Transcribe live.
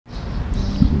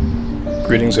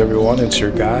Greetings everyone, it's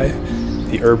your guy,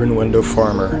 the Urban Window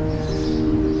Farmer.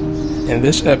 In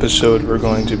this episode we're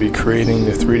going to be creating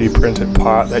the 3D printed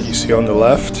pot that you see on the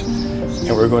left, and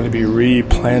we're going to be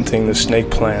replanting the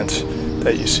snake plant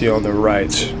that you see on the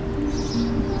right.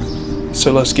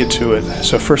 So let's get to it.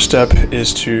 So first step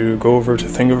is to go over to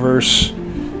Thingiverse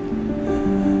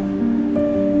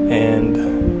and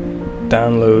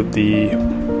download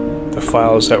the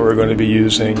files that we're going to be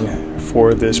using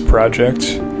for this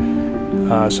project.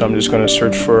 So I'm just going to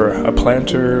search for a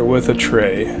planter with a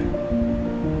tray.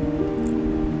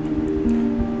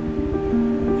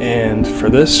 And for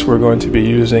this we're going to be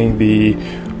using the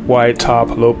white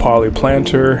top low poly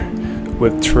planter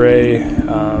with tray.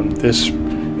 This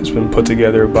has been put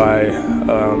together by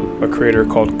a creator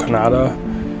called Kanata.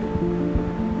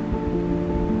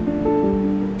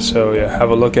 So yeah,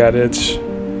 have a look at it.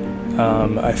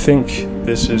 I think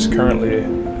this is currently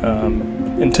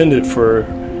intended for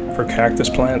cactus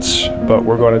plants, but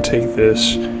we're going to take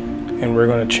this and we're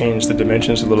going to change the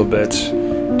dimensions a little bit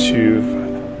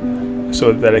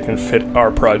so that it can fit our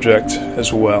project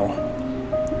as well.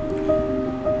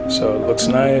 So it looks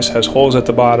nice, has holes at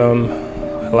the bottom.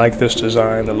 I like this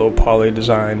design, the low poly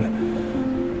design.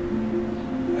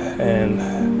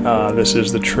 And this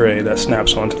is the tray that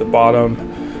snaps onto the bottom.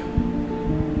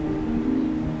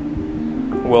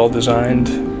 Well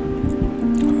designed.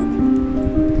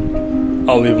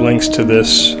 I'll leave links to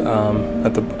this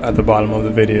at the bottom of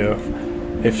the video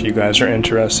if you guys are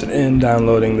interested in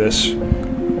downloading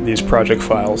these project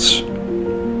files.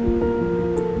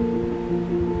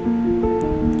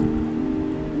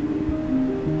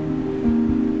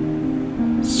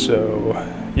 So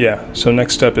yeah, so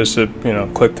next step is to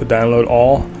click the download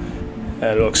all, and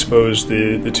it'll expose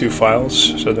the two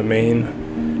files, so the main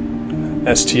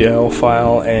STL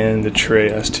file and the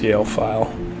tray STL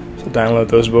file. So download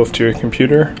those both to your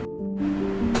computer.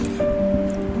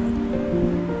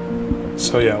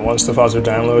 So yeah, once the files are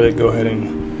downloaded, go ahead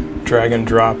and drag and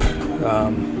drop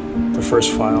the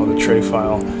first file, the tray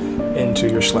file, into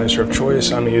your slicer of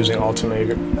choice. I'm using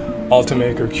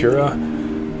Ultimaker Cura.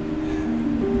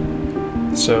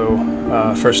 So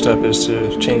first step is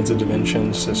to change the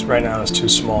dimensions. Right now it's too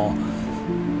small.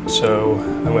 So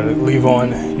I'm going to leave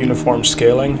on uniform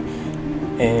scaling,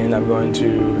 and I'm going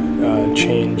to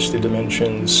change the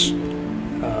dimensions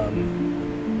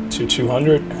to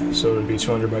 200. So it would be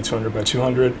 200 by 200 by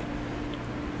 200.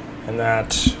 And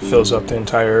that fills up the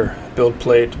entire build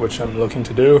plate, which I'm looking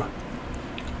to do.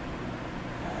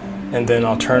 And then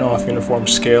I'll turn off uniform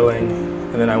scaling,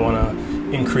 and then I want to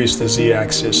increase the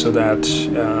z-axis so that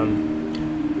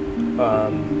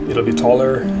it'll be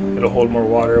taller, it'll hold more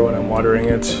water when I'm watering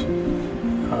it.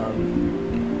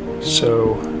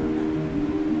 So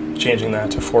changing that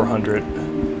to 400.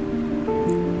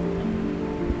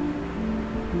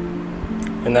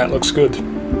 And that looks good.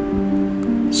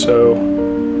 So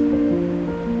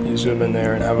you zoom in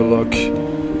there and have a look.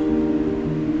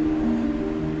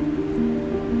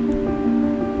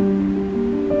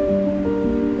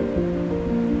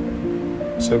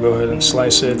 So go ahead and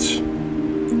slice it.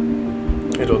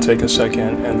 It'll take a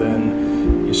second, and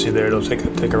then you see there it'll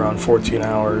take around 14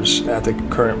 hours at the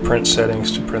current print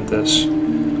settings to print this.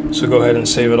 So go ahead and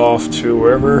save it off to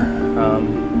wherever.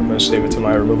 I'm going to save it to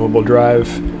my removable drive,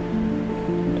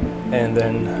 and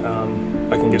then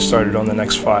I can get started on the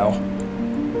next file.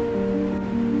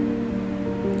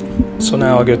 So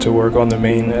now I'll get to work on the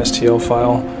main STL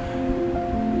file.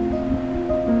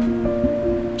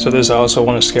 So this, I also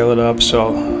want to scale it up,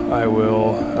 so I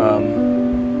will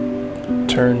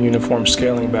turn uniform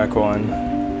scaling back on.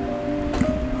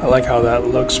 I like how that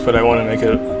looks, but I want to make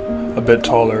it a bit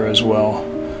taller as well,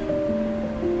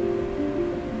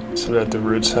 so that the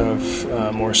roots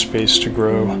have more space to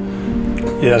grow.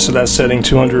 Yeah, so that's setting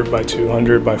 200 by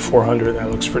 200 by 400. That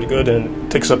looks pretty good, and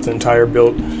it takes up the entire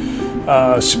build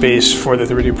space for the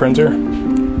 3D printer.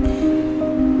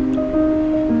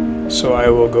 So I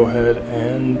will go ahead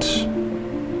and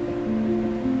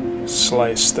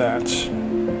slice that.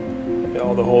 Yeah,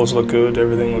 all the holes look good,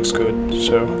 everything looks good.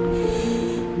 So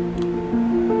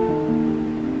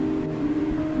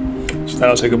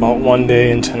that'll take about 1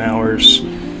 day and 10 hours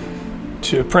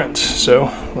to print. So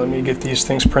let me get these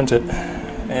things printed,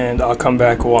 and I'll come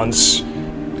back once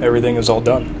everything is all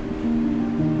done.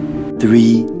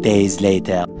 3 days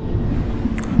later.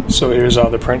 So here's how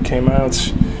the print came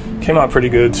out. Came out pretty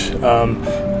good.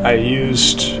 I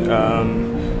used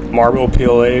marble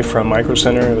PLA from Micro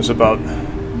Center. It was about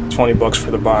 20 bucks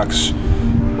for the box.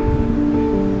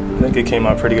 I think it came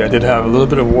out pretty good. I did have a little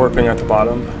bit of warping at the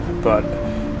bottom, but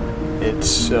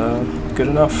it's good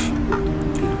enough.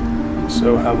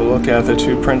 So have a look at the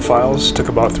two print files. Took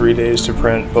about 3 days to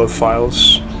print both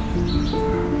files.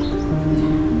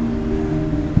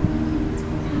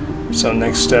 So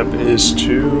next step is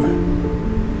to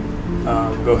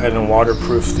go ahead and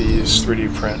waterproof these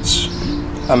 3D prints.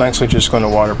 I'm actually just going to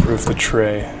waterproof the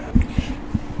tray.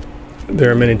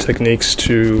 There are many techniques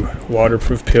to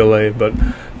waterproof PLA, but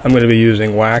I'm going to be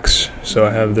using wax. So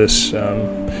I have this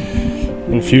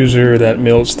infuser that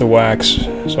melts the wax.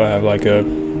 So I have like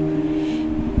a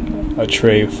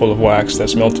tray full of wax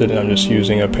that's melted, and I'm just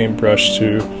using a paintbrush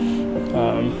to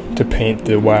paint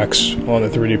the wax on the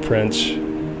 3D print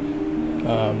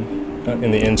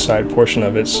in the inside portion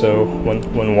of it. So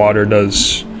when water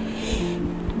does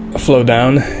flow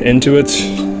down into it,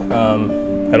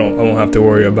 I won't have to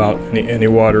worry about any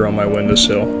water on my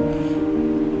windowsill.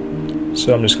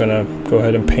 So I'm just gonna go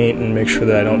ahead and paint and make sure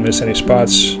that I don't miss any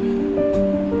spots,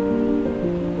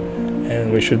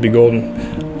 and we should be golden.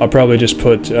 I'll probably just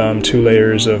put 2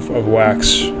 layers of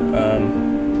wax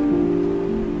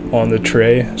on the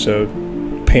tray. So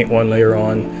paint 1 layer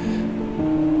on,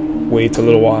 wait a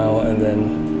little while, and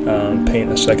then paint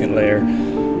a second layer,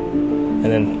 and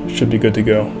then should be good to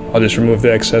go. I'll just remove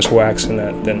the excess wax, and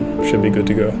that then should be good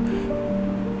to go.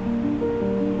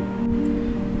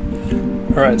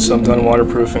 Alright, so I'm done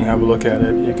waterproofing. Have a look at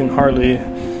it. You can hardly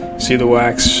see the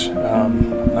wax.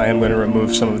 I am going to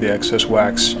remove some of the excess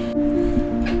wax.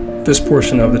 This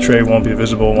portion of the tray won't be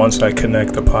visible once I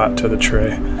connect the pot to the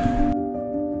tray.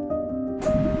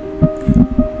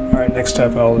 Alright, next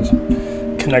step, I'll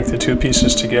connect the 2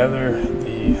 pieces together,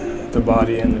 the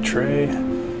body and the tray.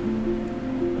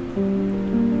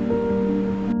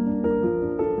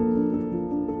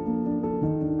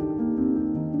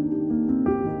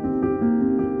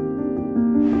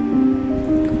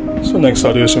 So next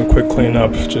I'll do some quick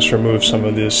cleanup, just remove some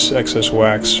of this excess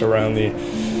wax around the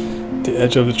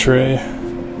edge of the tray.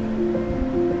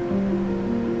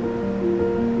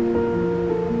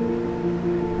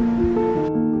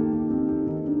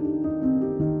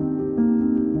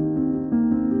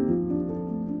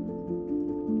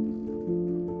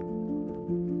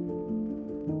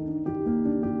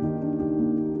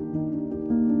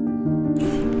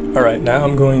 Alright, now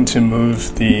I'm going to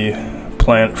move the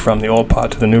plant from the old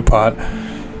pot to the new pot.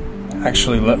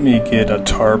 Actually, let me get a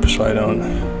tarp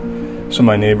so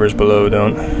my neighbors below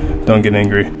don't get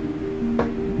angry.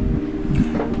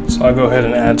 So I'll go ahead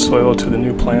and add soil to the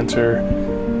new planter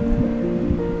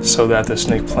so that the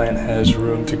snake plant has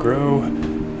room to grow.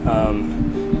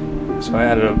 So I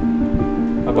added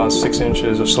about 6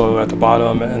 inches of soil at the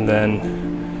bottom, and then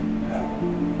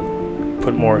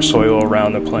put more soil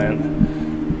around the plant.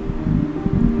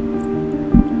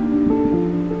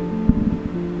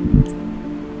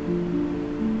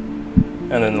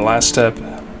 And then the last step,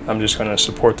 I'm just going to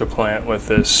support the plant with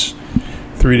this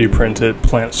 3D printed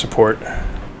plant support.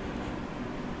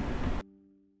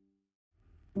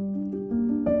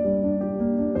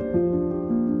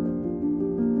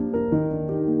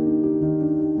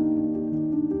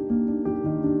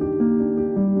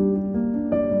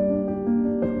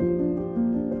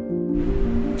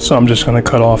 So I'm just going to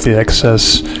cut off the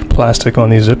excess plastic on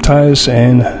these zip ties,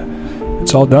 and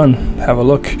it's all done. Have a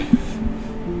look.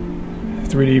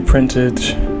 3D printed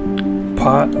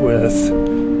pot with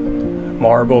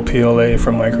marble PLA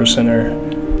from Micro Center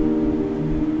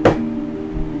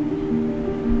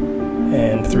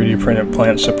and 3D printed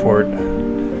plant support.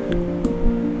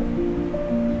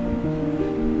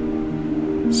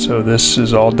 So this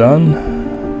is all done.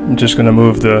 I'm just going to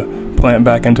move the plant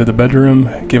back into the bedroom,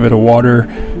 give it a water,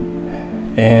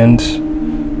 and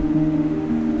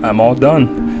I'm all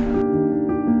done.